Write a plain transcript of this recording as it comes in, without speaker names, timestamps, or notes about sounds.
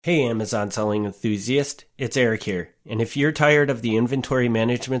Hey Amazon selling enthusiast, it's Eric here. And if you're tired of the inventory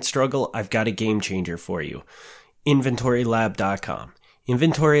management struggle, I've got a game changer for you. InventoryLab.com.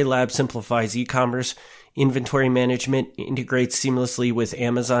 Inventory Lab simplifies e-commerce, inventory management, integrates seamlessly with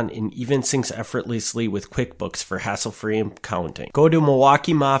Amazon, and even syncs effortlessly with QuickBooks for hassle-free accounting. Go to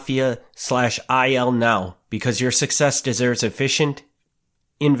MilwaukeeMafia.com/IL now because your success deserves efficient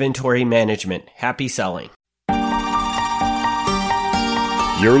inventory management. Happy selling.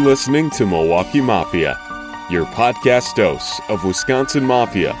 You're listening to Milwaukee Mafia, your podcast dose of Wisconsin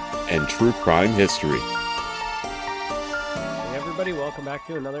Mafia and true crime history. Hey everybody, welcome back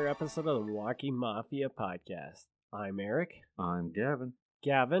to another episode of the Milwaukee Mafia podcast. I'm Eric. I'm Gavin.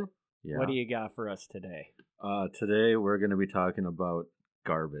 Gavin, Yeah. what do you got for us today? Today we're going to be talking about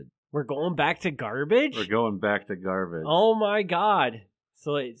garbage. We're going back to garbage? We're going back to garbage. Oh my god.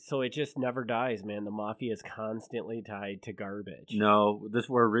 So it just never dies, man. The Mafia is constantly tied to garbage. No,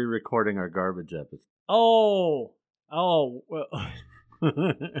 we're re-recording our garbage episode. Oh, well,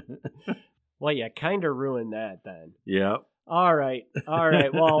 well, you kind of ruined that then. Yep. All right.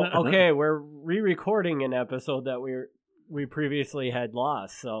 Well, okay, we're re-recording an episode that we previously had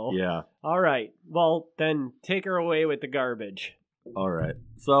lost. So Yeah. All right. Well, then take her away with the garbage. All right.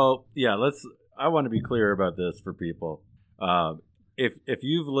 So yeah, I want to be clear about this for people. If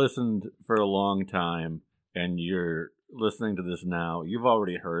you've listened for a long time and you're listening to this now, you've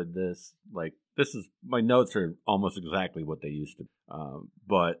already heard this. Like, my notes are almost exactly what they used to be.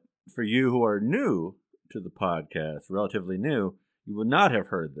 But for you who are new to the podcast, relatively new, you would not have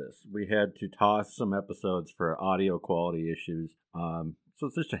heard this. We had to toss some episodes for audio quality issues. So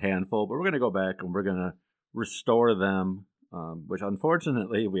it's just a handful, but we're going to go back and we're going to restore them, which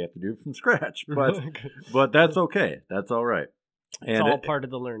unfortunately we have to do from scratch. But that's okay. That's all right. It's all part of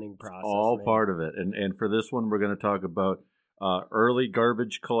the learning process. All man. part of it. And for this one, we're going to talk about early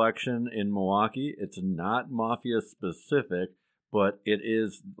garbage collection in Milwaukee. It's not Mafia specific, but it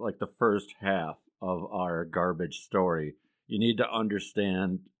is like the first half of our garbage story. You need to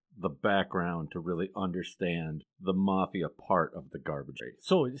understand the background to really understand the Mafia part of the garbage.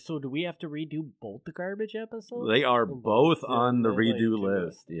 So do we have to redo both the garbage episodes? They are both on the redo like,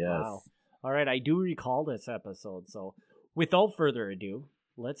 list, yes. Wow. All right, I do recall this episode, so without further ado,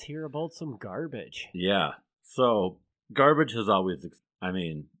 let's hear about some garbage. Yeah. So garbage has always,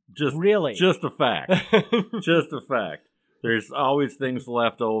 just a fact. Just a fact. There's always things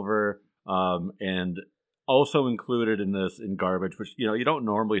left over, and also included in garbage, which you don't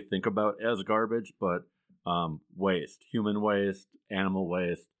normally think about as garbage, but waste, human waste, animal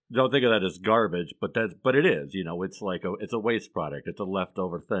waste. You don't think of that as garbage, but it is. It's like it's a waste product. It's a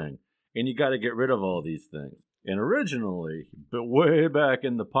leftover thing, and you got to get rid of all these things. And originally, but way back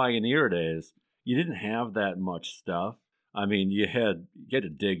in the pioneer days, you didn't have that much stuff. You had to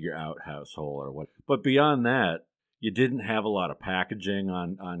dig your outhouse hole or what. But beyond that, you didn't have a lot of packaging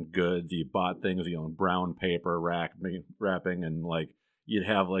on goods. You bought things, brown paper wrapping, and you'd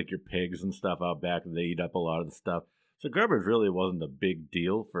have your pigs and stuff out back. They eat up a lot of the stuff. So garbage really wasn't a big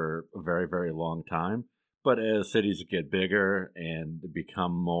deal for a very, very long time. But as cities get bigger and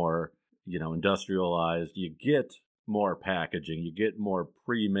become more industrialized, you get more packaging, you get more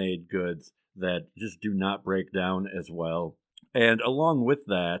pre-made goods that just do not break down as well. And along with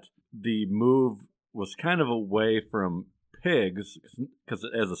that, the move was kind of away from pigs, because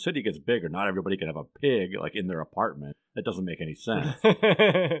as the city gets bigger, not everybody can have a pig in their apartment. That doesn't make any sense.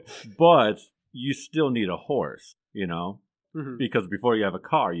 But you still need a horse, Mm-hmm. because before you have a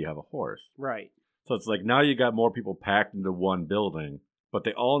car, you have a horse. Right. So it's now you got more people packed into one building, but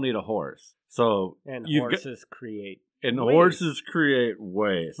they all need a horse. So horses create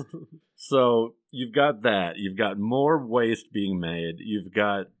waste. So you've got that. You've got more waste being made. You've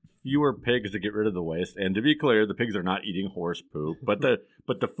got fewer pigs to get rid of the waste. And to be clear, the pigs are not eating horse poop, but the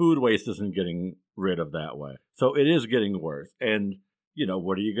food waste isn't getting rid of that way. So it is getting worse. And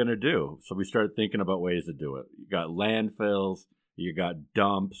what are you going to do? So we started thinking about ways to do it. You got landfills, you got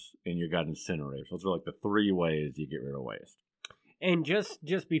dumps, and you got incinerators. Those are the three ways you get rid of waste. And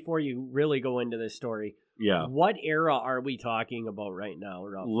just before you really go into this story, yeah, what era are we talking about right now?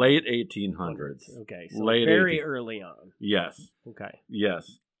 Roughly? Late 1800s. Okay, so late very early on. Yes. Okay.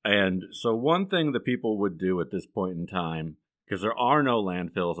 Yes. And so one thing that people would do at this point in time, because there are no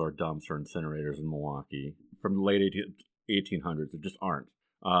landfills or dumps or incinerators in Milwaukee from the late 1800s, there just aren't.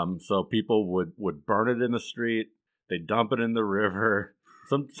 So people would burn it in the street, they'd dump it in the river.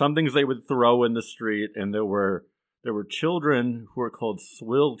 Some things they would throw in the street, and there were children who were called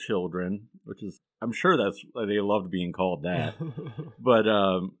swill children, which is, I'm sure they loved being called that. But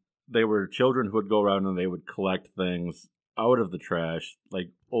they were children who would go around and they would collect things out of the trash, like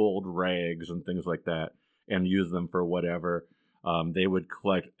old rags and things like that, and use them for whatever. They would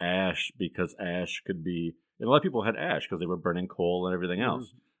collect ash because ash could be, and a lot of people had ash because they were burning coal and everything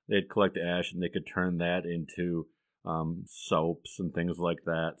else. They'd collect ash and they could turn that into soaps and things like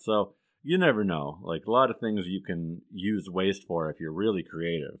that. So you never know. Like a lot of things you can use waste for if you're really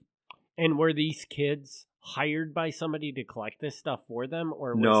creative. And were these kids hired by somebody to collect this stuff for them?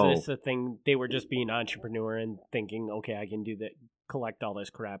 Or was this a thing they were just being entrepreneur and thinking, okay, I can do that, collect all this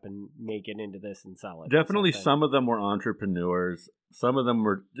crap and make it into this and sell it? Definitely some of them were entrepreneurs. Some of them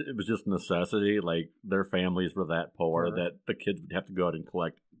were, it was just necessity. Like their families were that poor that the kids would have to go out and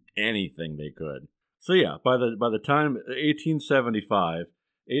collect anything they could. So yeah, by the time 1875,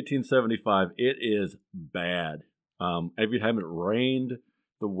 it is bad. Every time it rained,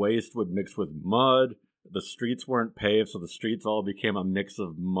 the waste would mix with mud. The streets weren't paved, so the streets all became a mix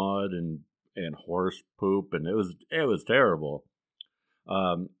of mud and horse poop, and it was terrible.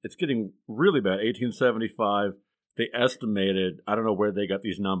 It's getting really bad. 1875, they estimated, I don't know where they got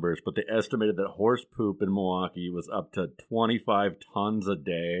these numbers, but they estimated that horse poop in Milwaukee was up to 25 tons a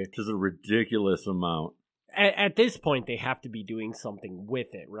day, which is a ridiculous amount. At this point, they have to be doing something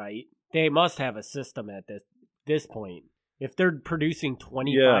with it, right? They must have a system at this point. If they're producing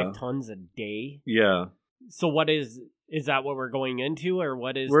 25 tons a day. Yeah. So what is that what we're going into, or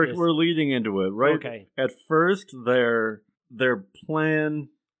what is we're leading into it, right? Okay. At first, their plan,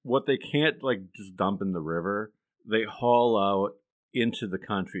 what they can't like just dump in the river, they haul out into the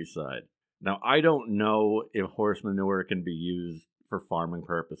countryside. Now, I don't know if horse manure can be used for farming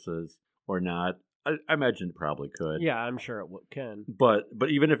purposes or not. I imagine it probably could. Yeah, I'm sure it can. But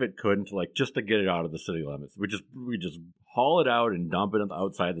even if it couldn't, like just to get it out of the city limits, we just haul it out and dump it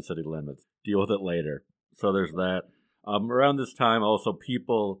outside the city limits. Deal with it later. So there's that. Around this time, also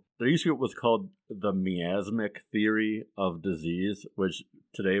there used to be what was called the miasmic theory of disease, which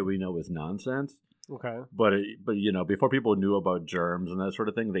today we know is nonsense. Okay. But before people knew about germs and that sort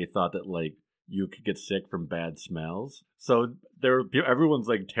of thing, they thought that like you could get sick from bad smells. So everyone's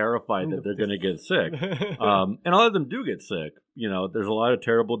like terrified that they're going to get sick. And a lot of them do get sick. There's a lot of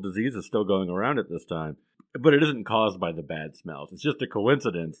terrible diseases still going around at this time. But it isn't caused by the bad smells. It's just a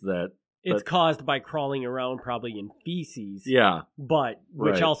coincidence that it's caused by crawling around probably in feces. Yeah. But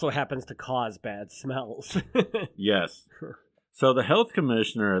which also happens to cause bad smells. Yes. So the health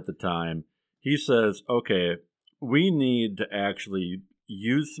commissioner at the time, he says, okay, we need to actually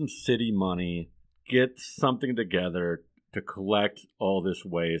use some city money, get something together to collect all this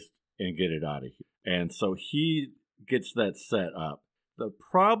waste and get it out of here. And so he gets that set up. The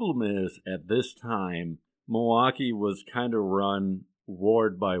problem is, at this time, Milwaukee was kind of run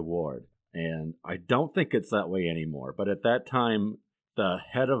ward by ward. And I don't think it's that way anymore. But at that time, the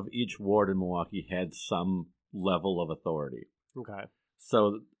head of each ward in Milwaukee had some level of authority. Okay.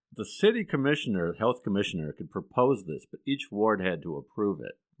 So the city commissioner, health commissioner, could propose this, but each ward had to approve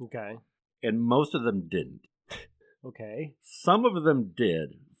it. Okay. And most of them didn't. Okay. Some of them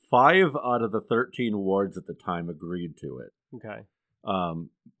did. 5 out of the 13 wards at the time agreed to it. Okay.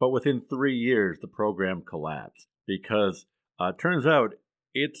 But within 3 years, the program collapsed because it turns out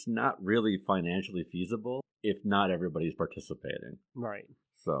it's not really financially feasible if not everybody's participating. Right.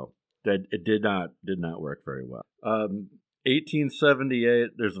 So it did not work very well.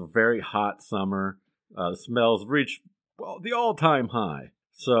 1878, there's a very hot summer. Smells reach the all-time high.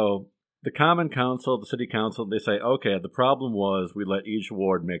 So the Common Council, the City Council, they say, okay, the problem was we let each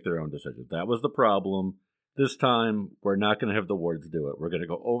ward make their own decisions. That was the problem. This time, we're not going to have the wards do it. We're going to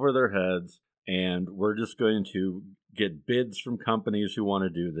go over their heads, and we're just going to get bids from companies who want to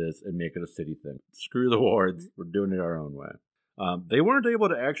do this and make it a city thing. Screw the wards. We're doing it our own way. They weren't able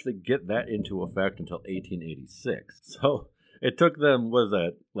to actually get that into effect until 1886. So it took them,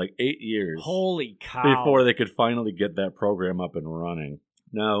 like 8 years? Holy cow. Before they could finally get that program up and running.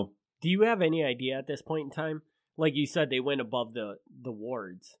 Now, do you have any idea at this point in time? Like you said, they went above the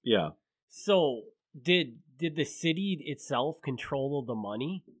wards. Yeah. So did the city itself control the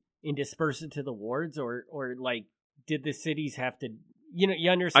money and disperse it to the wards, or like did the cities have to?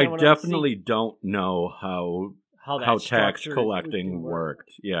 You understand? I definitely don't know how tax collecting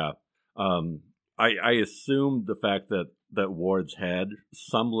worked. Yeah. I assumed the fact that wards had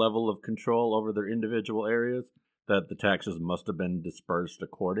some level of control over their individual areas, that the taxes must have been dispersed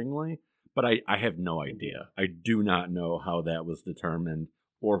accordingly. But I have no idea. I do not know how that was determined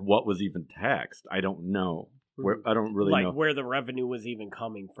or what was even taxed. I don't know. I don't really know. Like where the revenue was even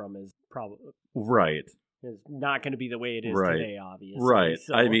coming from is probably... Right. Is not going to be the way it is today, obviously. Right.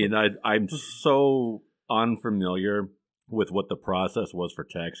 So. I mean, I'm so unfamiliar with what the process was for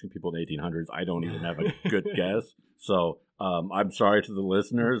taxing people in the 1800s. I don't even have a good guess. So I'm sorry to the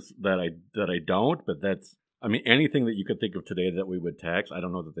listeners that I don't, but that's, I mean, anything that you could think of today that we would tax, I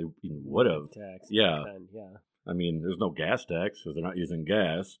don't know that they even would have. Yeah. I mean, there's no gas tax because they're not using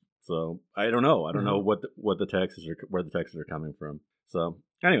gas. So I don't know. I don't know what the taxes are, where the taxes are coming from. So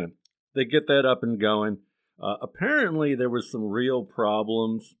anyway, they get that up and going. Apparently, there was some real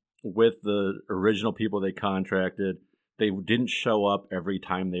problems with the original people they contracted. They didn't show up every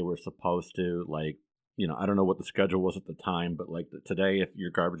time they were supposed to. Like, you know, I don't know what the schedule was at the time, but like today, if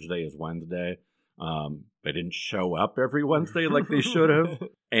your garbage day is Wednesday, they didn't show up every Wednesday like they should have.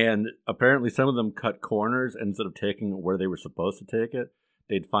 And apparently some of them cut corners. Instead of taking it where they were supposed to take it,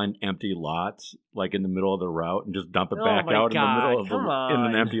 they'd find empty lots like in the middle of the route and just dump it back out in the middle of in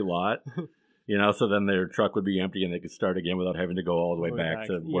an empty lot. You know, so then their truck would be empty and they could start again without having to go all the way back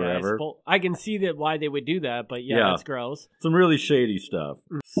to wherever. I can see that why they would do that, but that's gross. Some really shady stuff.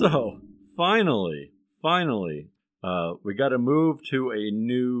 So finally, we got to move to a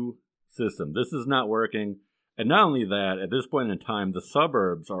new system. This is not working. And not only that, at this point in time, the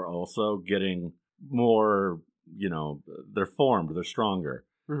suburbs are also getting more, you know, they're formed, they're stronger.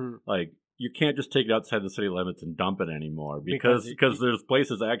 Mm-hmm. Like, you can't just take it outside the city limits and dump it anymore because there's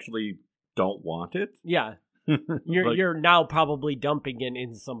places actually don't want it. Yeah. You're now probably dumping it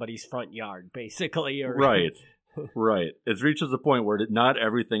in somebody's front yard, basically. Or... Right. Right. It reaches the point where not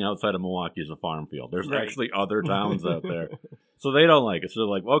everything outside of Milwaukee is a farm field. There's actually other towns out there. So they don't like it. So they're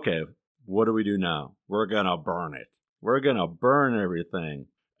like, okay, what do we do now? We're going to burn it. We're going to burn everything.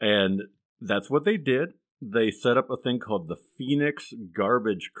 And that's what they did. They set up a thing called the Phoenix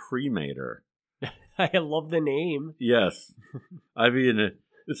Garbage Cremator. I love the name. Yes. I mean,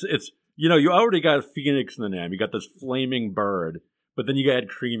 it's you know, you already got Phoenix in the name. You got this flaming bird, but then you got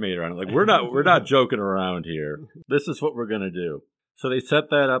cremator on it. Like, we're not joking around here. This is what we're going to do. So they set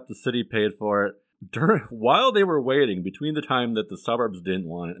that up. The city paid for it. While they were waiting, between the time that the suburbs didn't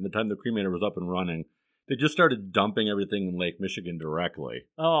want it and the time the cremator was up and running, they just started dumping everything in Lake Michigan directly.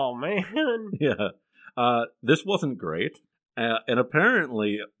 Oh, man. Yeah. This wasn't great. And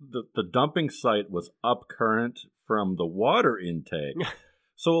apparently, the dumping site was up current from the water intake.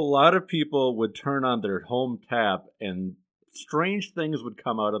 So a lot of people would turn on their home tap and strange things would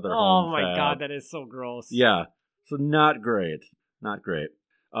come out of their home tap. Oh, my God. That is so gross. Yeah. So not great. Not great.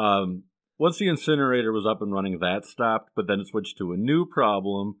 Once the incinerator was up and running, that stopped, but then it switched to a new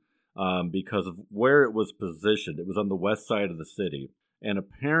problem because of where it was positioned. It was on the west side of the city. And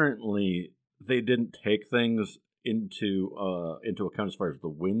apparently, they didn't take things into account as far as the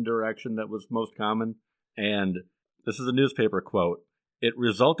wind direction that was most common. And this is a newspaper quote. It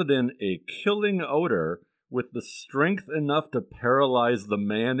resulted in a killing odor with the strength enough to paralyze the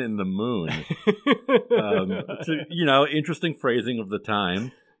man in the moon. So, you know, interesting phrasing of the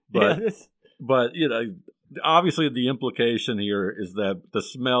time. But you know, obviously the implication here is that the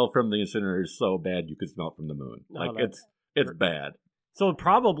smell from the incinerator is so bad you could smell it from the moon. Like, it's bad. So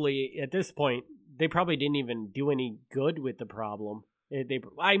probably, at this point, they probably didn't even do any good with the problem.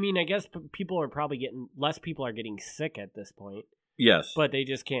 I mean, I guess less people are getting sick at this point. Yes. But they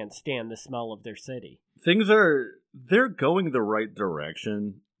just can't stand the smell of their city. They're going the right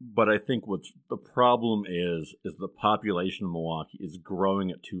direction, but I think what's the problem is the population of Milwaukee is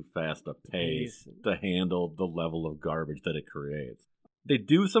growing at too fast a pace to handle the level of garbage that it creates. They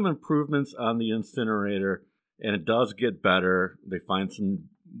do some improvements on the incinerator, and it does get better. They find some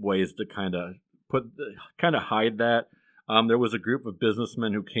ways to kind of hide that. There was a group of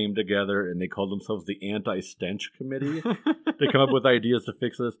businessmen who came together, and they called themselves the Anti-Stench Committee to come up with ideas to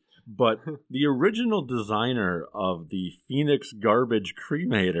fix this. But the original designer of the Phoenix Garbage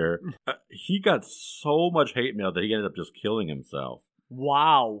Cremator, he got so much hate mail that he ended up just killing himself.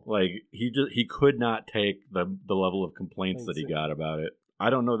 Wow! Like, he could not take the level of complaints that he got about it. I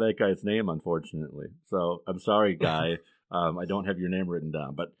don't know that guy's name, unfortunately. So I'm sorry, guy. I don't have your name written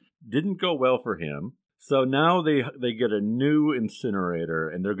down, but didn't go well for him. So now they get a new incinerator,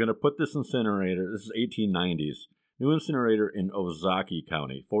 and they're going to put this incinerator, this is 1890s, new incinerator in Ozaukee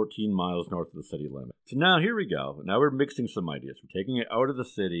County, 14 miles north of the city limit. So now here we go. Now we're mixing some ideas. We're taking it out of the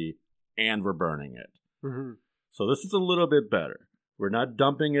city, and we're burning it. Mm-hmm. So this is a little bit better. We're not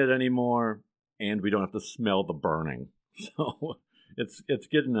dumping it anymore, and we don't have to smell the burning. So it's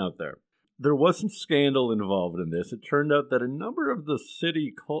getting out there. There was some scandal involved in this. It turned out that a number of the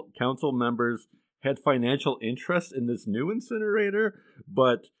city council members had financial interest in this new incinerator,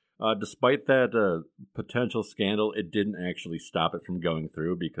 but despite that potential scandal, it didn't actually stop it from going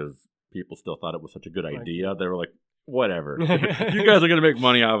through because people still thought it was such a good idea. They were like, whatever. You guys are going to make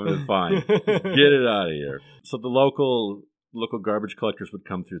money off of it, fine. Get it out of here. So the local garbage collectors would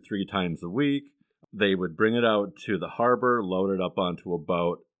come through 3 times a week. they would bring it out to the harbor, load it up onto a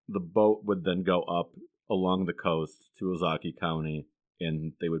boat. The boat would then go up along the coast to Ozaki County,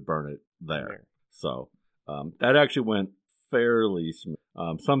 and they would burn it there. So that actually went fairly smooth.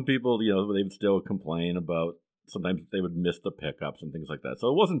 Some people, they would still complain about sometimes they would miss the pickups and things like that. So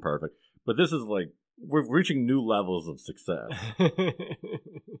it wasn't perfect, but this is like we're reaching new levels of success.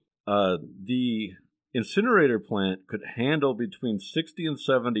 The incinerator plant could handle between 60 and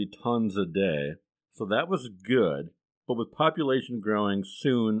 70 tons a day, so that was good. But with population growing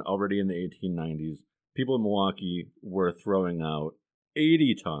soon, already in the 1890s, people in Milwaukee were throwing out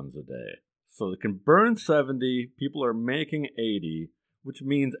 80 tons a day. So they can burn 70, people are making 80, which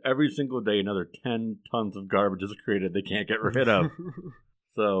means every single day another 10 tons of garbage is created they can't get rid of.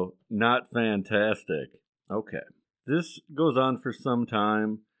 So, not fantastic. Okay. This goes on for some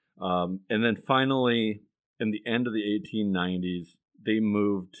time, and then finally, in the end of the 1890s, they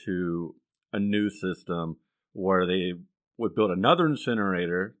moved to a new system where they would build another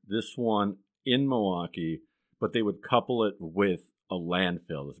incinerator, this one in Milwaukee, but they would couple it with a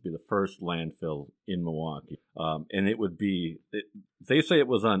landfill. This would be the first landfill in Milwaukee. And it would be, they say it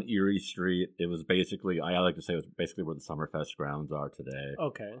was on Erie Street. It was basically, I like to say it was basically where the Summerfest grounds are today.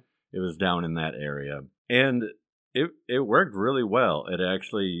 Okay. It was down in that area. And it worked really well. It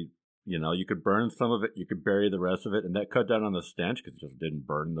actually, you could burn some of it, you could bury the rest of it, and that cut down on the stench because it just didn't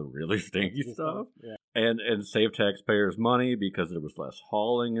burn the really stinky stuff. Yeah. And saved taxpayers money because there was less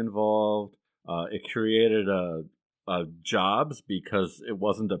hauling involved. It created jobs because it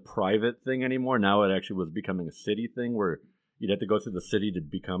wasn't a private thing anymore. Now it actually was becoming a city thing where you'd have to go through the city to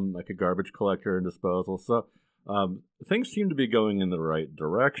become like a garbage collector and disposal. So things seemed to be going in the right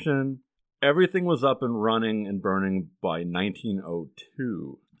direction. Everything was up and running and burning by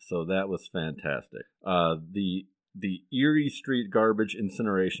 1902. So that was fantastic. The Erie Street garbage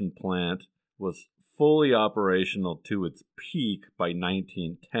incineration plant was fully operational to its peak by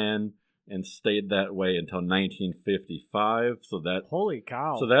 1910 and stayed that way until 1955. So that holy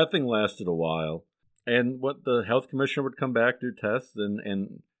cow! So that thing lasted a while, and what the health commissioner would come back, do tests,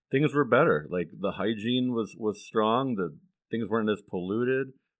 and things were better. Like the hygiene was strong. The things weren't as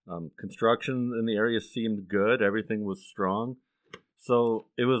polluted. Construction in the area seemed good. Everything was strong. So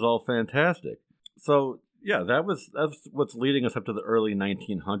it was all fantastic. So yeah, that's what's leading us up to the early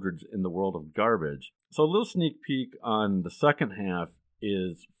 1900s in the world of garbage. So a little sneak peek on the second half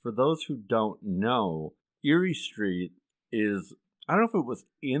is, for those who don't know, Erie Street is, I don't know if it was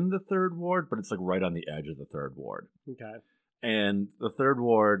in the Third Ward, but it's like right on the edge of the Third Ward. Okay. And the Third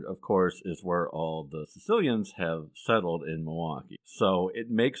Ward, of course, is where all the Sicilians have settled in Milwaukee. So it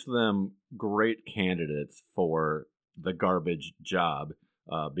makes them great candidates for the garbage job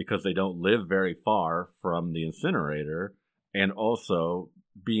because they don't live very far from the incinerator, and also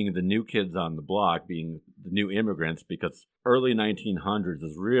being the new kids on the block, being the new immigrants, because early 1900s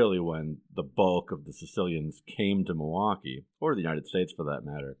is really when the bulk of the Sicilians came to Milwaukee, or the United States for that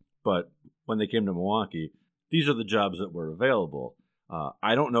matter. But when they came to Milwaukee, these are the jobs that were available.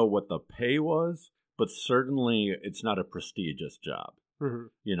 I don't know what the pay was, but certainly it's not a prestigious job.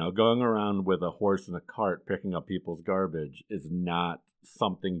 Mm-hmm. Going around with a horse and a cart picking up people's garbage is not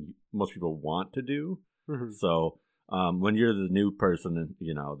something most people want to do. Mm-hmm. So when you're the new person,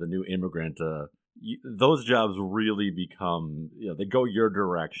 the new immigrant, those jobs really become, they go your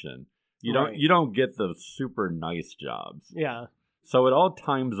direction. You don't get the super nice jobs. Yeah. So it all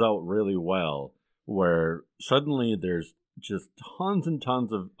times out really well, where suddenly there's just tons and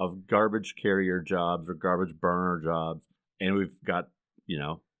tons of garbage carrier jobs or garbage burner jobs, and we've got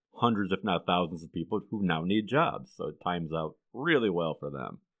hundreds, if not thousands, of people who now need jobs. So it times out really well for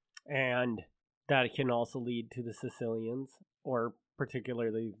them. And that can also lead to the Sicilians, or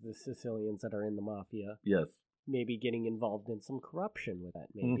particularly the Sicilians that are in the mafia. Yes. Maybe getting involved in some corruption with that,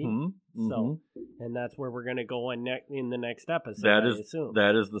 maybe. Mm-hmm. So, and that's where we're going to go in the next episode, I assume.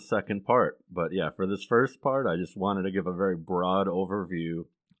 That is the second part. But yeah, for this first part, I just wanted to give a very broad overview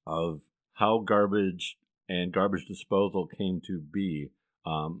of how garbage and garbage disposal came to be.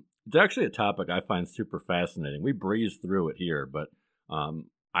 It's actually a topic I find super fascinating. We breeze through it here, but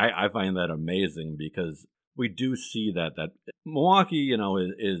I find that amazing because we do see that Milwaukee,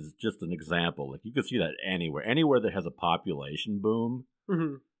 is just an example. Like you can see that anywhere that has a population boom,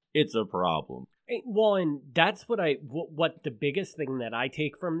 mm-hmm. It's a problem. Well, and that's what the biggest thing that I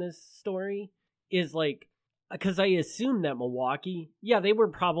take from this story is, like, because I assume that Milwaukee, they were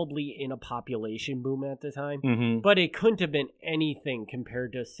probably in a population boom at the time, mm-hmm. but it couldn't have been anything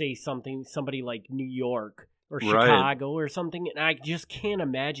compared to, say, somebody like New York or Chicago or something. And I just can't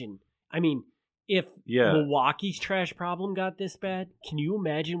imagine. I mean, if Milwaukee's trash problem got this bad, can you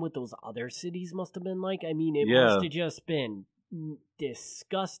imagine what those other cities must have been like? I mean, it must have just been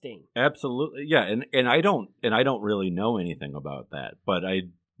disgusting. Absolutely. Yeah, and I don't really know anything about that, but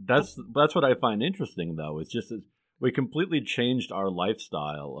that's what I find interesting though. It's just that we completely changed our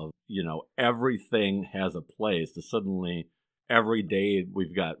lifestyle of, everything has a place to suddenly every day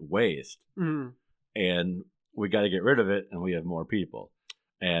we've got waste. Mm-hmm. And we got to get rid of it, and we have more people.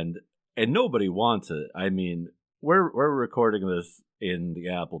 And nobody wants it. I mean, we're recording this in the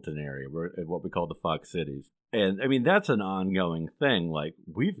Appleton area. We're at what we call the Fox Cities. And, I mean, that's an ongoing thing. Like,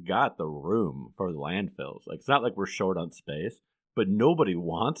 we've got the room for the landfills. Like, it's not like we're short on space, but nobody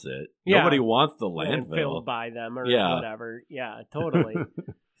wants it. Yeah. Nobody wants the landfill. Filled by them or whatever. Yeah, totally.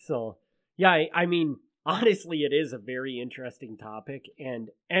 So, yeah, I mean, honestly, it is a very interesting topic. And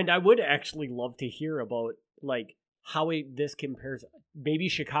I would actually love to hear about, like, how this compares. Maybe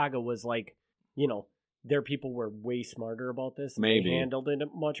Chicago was like, their people were way smarter about this. Maybe. They handled it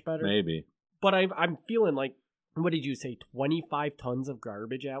much better. Maybe. But I'm feeling like, what did you say, 25 tons of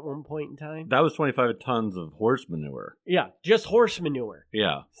garbage at one point in time? That was 25 tons of horse manure. Yeah, just horse manure.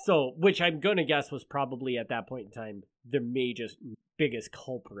 Yeah. So, which I'm going to guess was probably at that point in time the biggest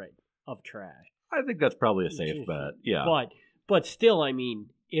culprit of trash. I think that's probably a safe bet. Yeah. But still, I mean,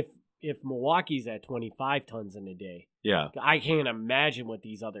 if Milwaukee's at 25 tons in a day, yeah, I can't imagine what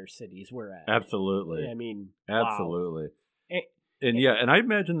these other cities were at. Absolutely. I mean, absolutely. Wow. And I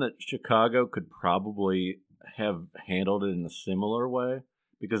imagine that Chicago could probably have handled it in a similar way,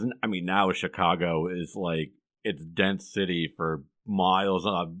 because I mean, now Chicago is like, it's dense city for miles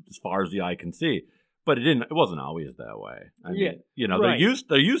as far as the eye can see. But it wasn't always that way. I mean, right.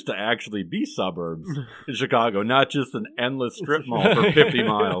 there used to actually be suburbs in Chicago, not just an endless strip mall for 50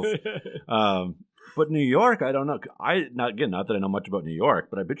 miles. But New York, I don't know. Not that I know much about New York,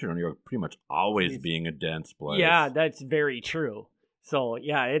 but I bet New York pretty much always being a dense place. Yeah, that's very true. So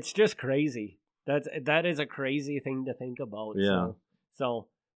yeah, it's just crazy. That is a crazy thing to think about. Yeah. So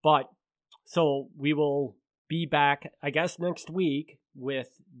we will be back, I guess, next week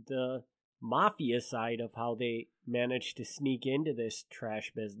with the mafia side of how they managed to sneak into this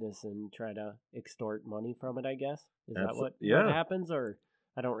trash business and try to extort money from it, I guess. Is that what happens? Or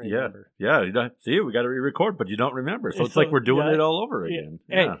I don't remember. Yeah. See, we got to re-record, but you don't remember. So it's like we're doing it all over again.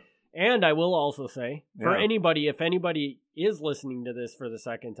 Yeah. And I will also say, for anybody, if anybody is listening to this for the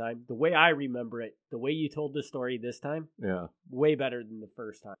second time, the way I remember it, the way you told the story this time, way better than the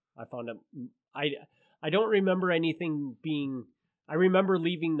first time. I found it. I don't remember anything being. I remember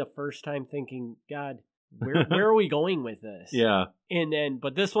leaving the first time thinking, God, where are we going with this? Yeah. And then,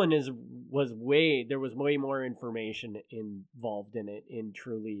 but this one there was way more information involved in it, in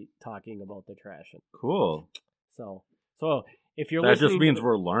truly talking about the trash. Cool. So if you're that listening, just means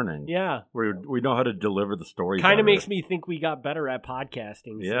we're learning. Yeah. We know how to deliver the story. Kind of makes me think we got better at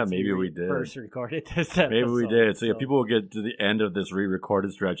podcasting. Yeah, maybe we did. First recorded this episode. Maybe we did. So people will get to the end of this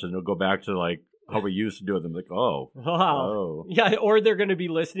re-recorded stretch and they'll go back to like how we used to do it. They're like, oh. Wow. Oh. Yeah, or they're going to be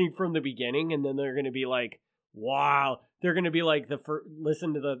listening from the beginning, and then they're going to be like, wow. They're going to be like,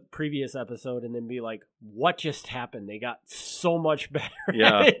 listen to the previous episode, and then be like, what just happened? They got so much better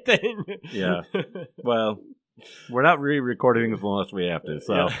at it than... Yeah. Well, we're not re-recording things unless we have to.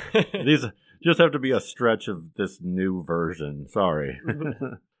 So these just have to be a stretch of this new version. Sorry.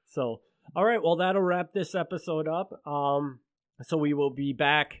 So, all right. Well, that'll wrap this episode up. So we will be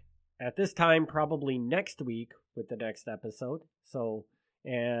back at this time, probably next week, with the next episode. So,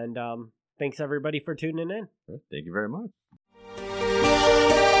 and thanks everybody for tuning in. Thank you very much.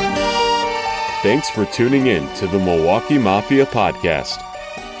 Thanks for tuning in to the Milwaukee Mafia Podcast.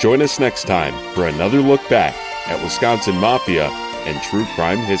 Join us next time for another look back at Wisconsin Mafia and true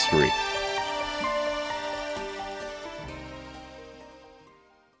crime history.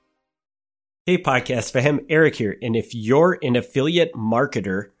 Hey, Podcast Fam, Eric here. And if you're an affiliate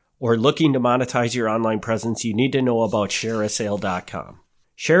marketer or looking to monetize your online presence, you need to know about ShareASale.com.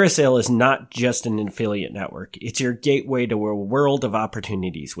 ShareASale is not just an affiliate network. It's your gateway to a world of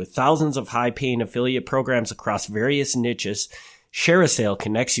opportunities. With thousands of high-paying affiliate programs across various niches, ShareASale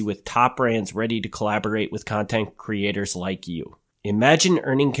connects you with top brands ready to collaborate with content creators like you. Imagine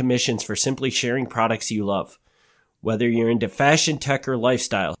earning commissions for simply sharing products you love. Whether you're into fashion, tech, or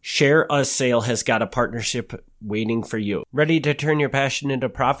lifestyle, ShareASale has got a partnership waiting for you. Ready to turn your passion into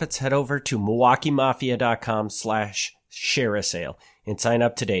profits? Head over to MilwaukeeMafia.com/ShareASale and sign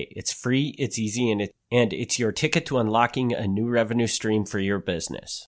up today. It's free, it's easy, and it's your ticket to unlocking a new revenue stream for your business.